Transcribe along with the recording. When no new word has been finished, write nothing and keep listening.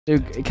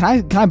Dude,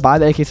 can I buy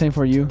the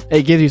AK-74U?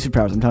 It gives you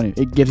superpowers. I'm telling you,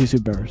 it gives you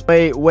superpowers.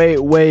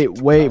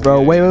 Wait,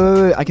 bro.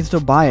 Wait. I can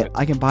still buy it.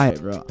 I can buy it,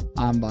 bro.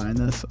 I'm buying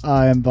this.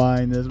 I am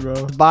buying this,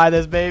 bro. Buy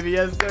this, baby.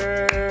 Yes,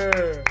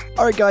 sir.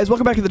 Alright guys,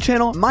 welcome back to the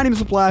channel. My name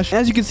is WhipLash, and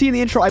as you can see in the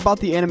intro, I bought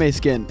the anime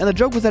skin. And the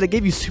joke was that it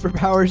gave you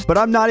superpowers, but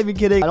I'm not even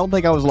kidding. I don't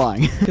think I was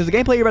lying. Because the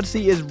gameplay you're about to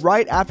see is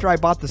right after I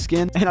bought the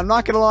skin, and I'm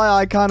not gonna lie,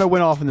 I kind of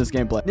went off in this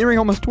gameplay. Nearing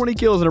almost 20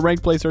 kills in a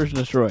ranked play search and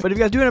destroy. But if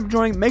you guys do end up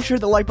joining, make sure to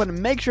hit the like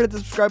button, make sure to hit the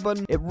subscribe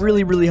button. It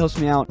really helps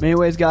me out. But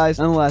anyways guys,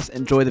 nonetheless,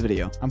 enjoy the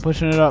video. I'm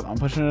pushing it up. I'm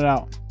pushing it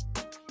out.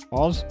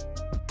 Pause.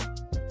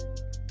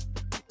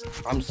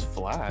 I'm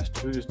flashed.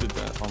 Who just did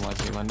that on my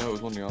team? I know it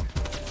was one of y'all.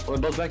 Oh,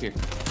 it bugs back here.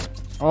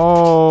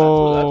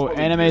 Oh, that's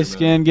anime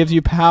skin gives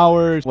you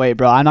powers. Wait,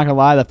 bro, I'm not gonna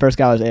lie. The first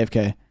guy was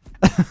AFK.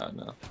 I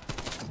know.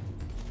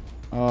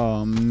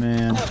 Oh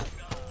man.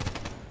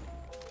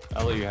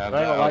 I'll let you have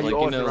that. I was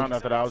like, around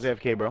after that. I was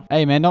AFK, bro.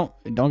 Hey man, don't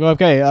go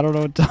AFK. I don't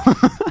know what to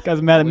this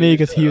guy's mad at me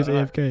because he was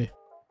AFK.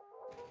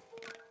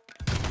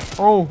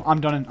 Oh, I'm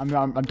done. I'm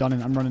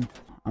done. I'm running.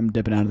 I'm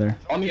dipping out of there.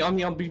 On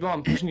me,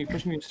 B-bomb. Pushing me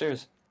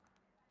upstairs.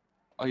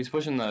 Oh, he's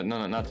pushing the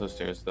no, not those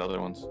stairs. The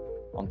other ones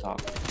on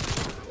top.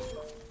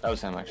 That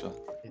was him actually.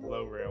 He's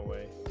low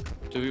railway.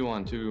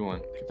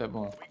 2v1. Get that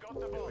bomb.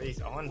 He's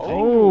on.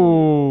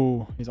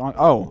 Oh, he's on.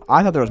 Oh,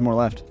 I thought there was more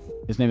left.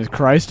 His name is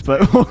Christ,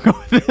 but we'll go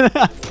with it.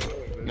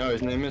 No,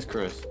 his name is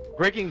Chris.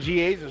 Breaking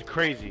GAs is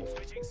crazy.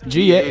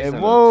 GA.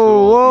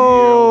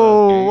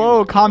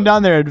 Whoa. Calm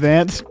down there,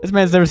 Advance. This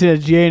man's never seen a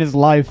GA in his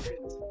life.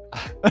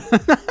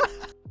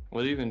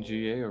 Was it even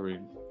GA or?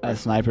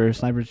 Sniper's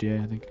GA,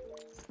 I think.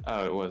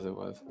 Oh, it was.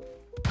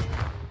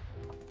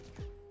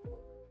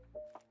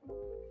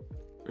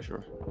 For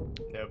sure.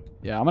 Nope.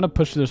 Yeah, I'm gonna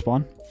push to their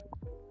spawn.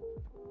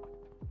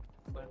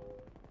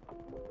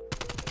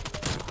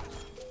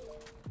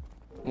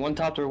 One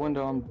top door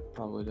window, I'm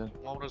probably dead.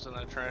 Walter's in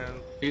that trade.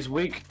 He's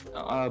weak.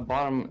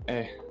 Bottom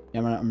A. Yeah,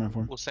 I'm running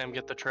for him. Will Sam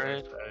get the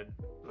trade?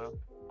 No.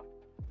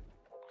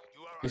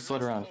 He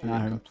slid around. Nah, I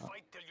heard him.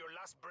 Fight till your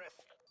last breath.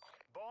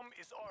 Bomb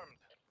is armed.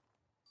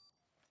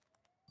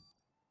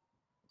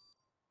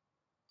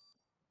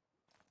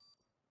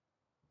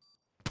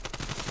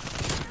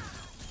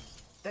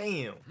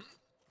 Damn.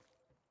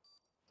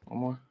 One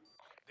more.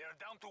 They're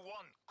down to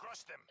one.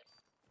 Crush them.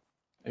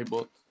 8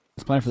 bullets.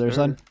 He's playing for their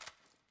side.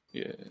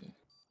 Yeah.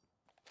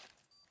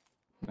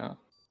 No.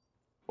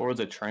 Or was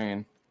it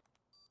train?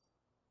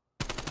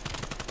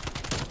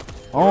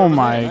 Oh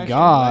my nice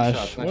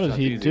gosh. shot, What is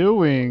he easy.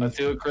 doing? Let's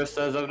see what Chris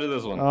says after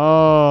this one.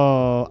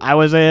 Oh, I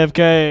was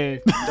AFK.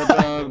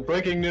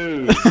 Breaking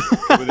news.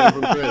 With it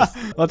from Chris.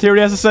 Let's hear what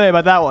he has to say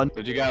about that one.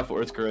 What you got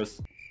for us,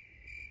 Chris?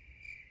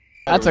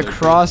 That's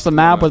across the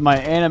map with my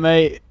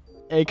anime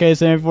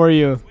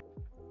AK-74U.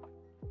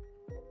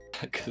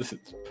 Because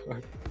it's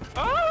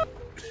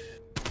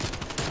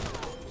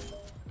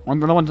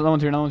Another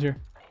one's here.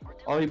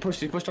 Oh, he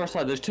pushed our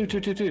side. There's two on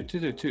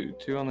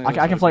the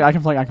I can flank. I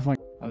can flank.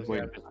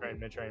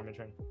 Mid-train.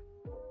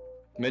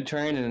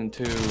 Mid-train and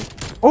 2.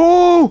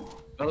 Oh!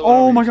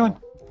 Oh my god.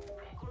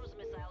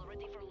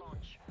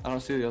 I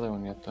don't see the other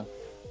one yet though.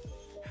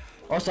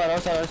 Our side.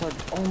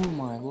 Oh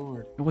my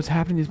lord. What's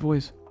happening to these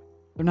boys?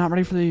 They're not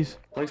ready for these.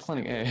 Blake's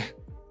planning A.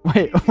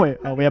 Wait.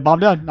 Oh, we have bomb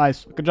down.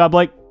 Nice. Good job,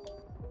 Blake.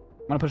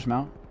 I'm gonna push him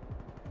out.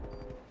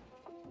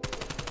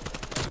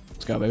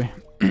 Let's go, baby.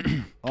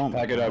 Oh my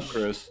Pack it up, gosh.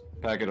 Chris.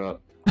 Pack it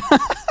up.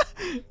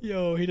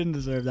 Yo, he didn't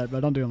deserve that,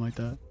 bro. Don't do him like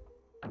that.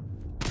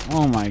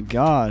 Oh my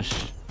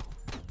gosh.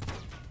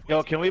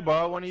 Yo, can we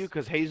borrow one of you?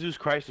 Cause Jesus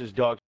Christ is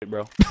dog shit,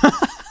 bro.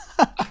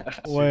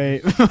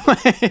 Wait.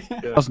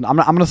 Listen, I'm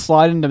gonna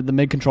slide into the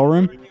mid control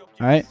room.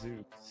 All right.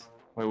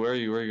 Wait, where are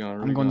you? Where are you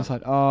going? I'm going this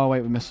side. Oh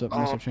wait, we missed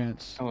a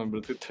chance. Come on,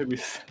 but it took me.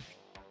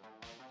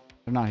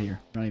 They're not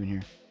here. They're not even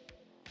here.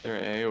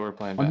 They're A or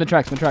playing. Mid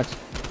tracks.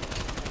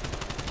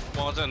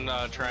 One's in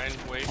train.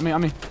 Wait.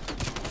 On me.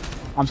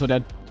 I'm so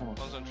dead.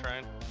 One's in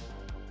train.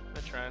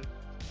 Mid-train.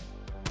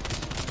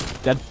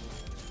 Dead.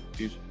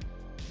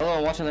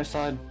 Oh, watch on their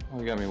side. Oh,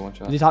 he got me one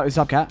shot. Is he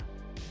top cat?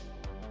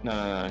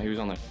 No. He was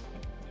on the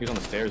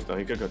stairs though.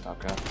 He could go top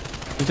cat.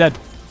 He's dead.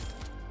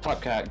 Top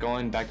cat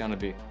going back down to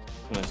B.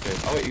 On the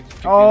stairs. Oh wait.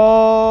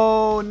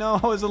 Oh no,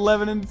 it's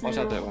 11 and 0. Watch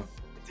out that one.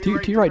 To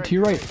your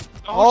right.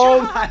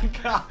 Oh my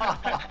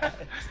god.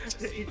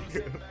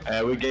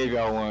 We gave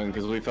y'all one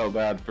because we felt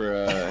bad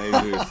for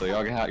Jesus, so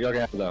y'all can have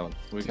that one.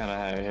 We kind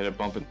of hit a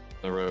bump in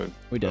the road.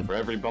 We did. So for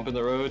every bump in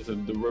the road, it's a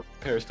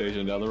repair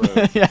station down the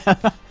road. Yeah.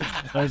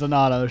 There's an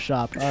auto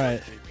shop. All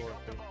right.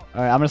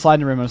 I'm gonna slide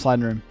in the room.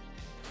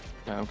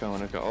 Yeah, I'm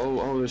coming.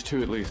 Oh, there's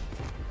 2 at least.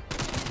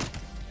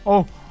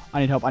 Oh, I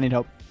need help.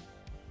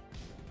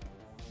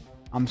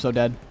 I'm so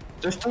dead.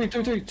 There's 2.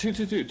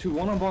 2.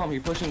 One on bomb. He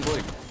pushing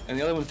Blake, and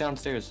the other one's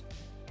downstairs.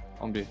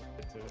 On B.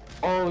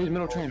 Oh, he's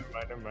middle train.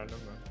 Never mind.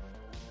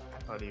 I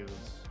thought he was.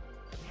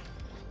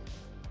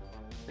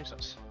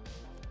 Jesus.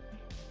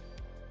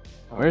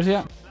 Where's he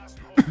at?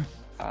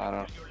 I don't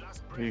know.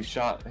 He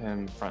shot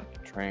him front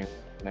train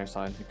on their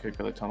side. He could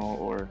go the tunnel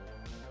or.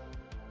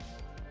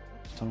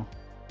 Tunnel.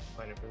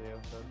 Planning for the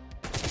outside.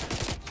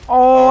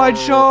 Oh, I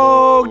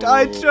choked.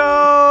 I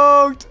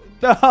choked.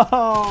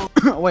 No.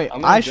 Wait,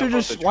 I'm gonna I jump should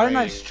off just. the Why didn't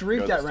I train and streak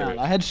go that to round? stage.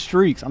 I had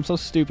streaks. I'm so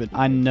stupid.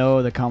 I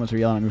know the comments are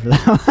yelling at me for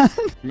that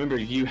one. Remember,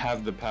 you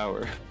have the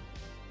power.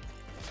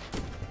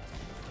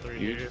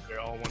 They're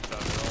all one shot.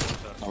 They're all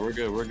one shot. Oh, we're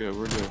good. We're good.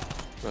 We're good.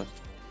 Rest.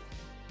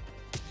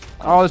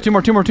 Oh, there's two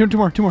more.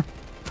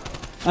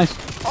 Nice.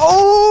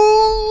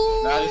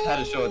 Oh! No, I just had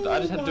to show it. I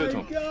just had to do it to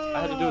him.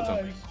 I had to do it to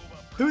him.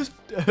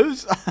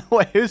 Who's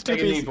wait, who's two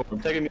Take a knee pieces? for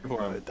him. Take a knee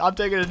for him. I'm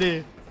taking a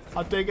knee.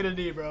 I'm taking a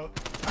knee, bro.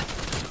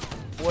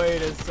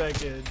 Wait a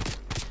second.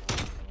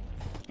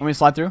 Let me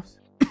slide through.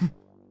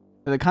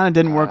 It kind of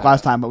didn't work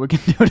last time, but we can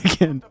do it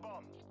again.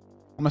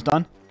 Almost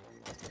done.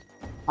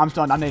 I'm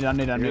stunned. I need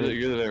it.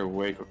 You're there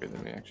way quicker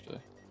than me, actually.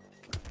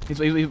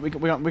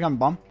 We got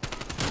bomb.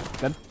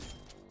 Good.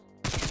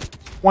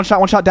 One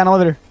shot down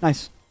elevator.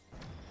 Nice.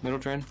 Middle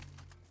train.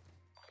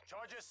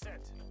 Charges set.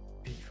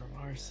 Beat from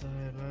our side,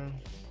 man.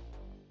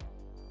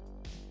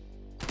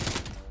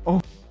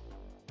 Oh.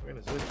 We're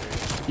gonna switch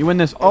here. You win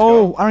this. Let's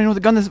Oh, go. I don't even know what the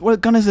gun is. What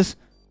gun is this?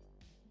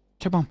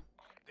 Check bomb.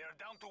 They're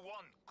down to 1.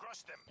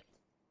 Crush them.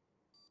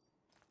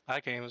 I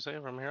can't even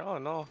save from here. Oh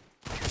no.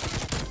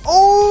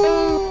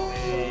 Oh!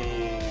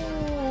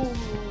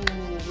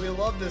 We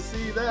love to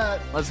see that.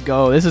 Let's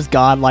go. This is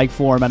godlike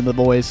form out of the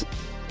boys.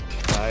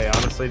 I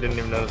honestly didn't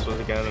even know this was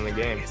a gun in the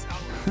game.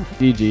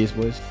 GG's,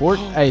 boys.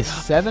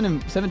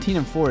 17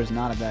 and 4 is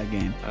not a bad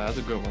game. That's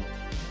a good one.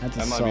 That's a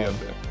That might solid. be up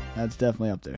there. That's definitely up there.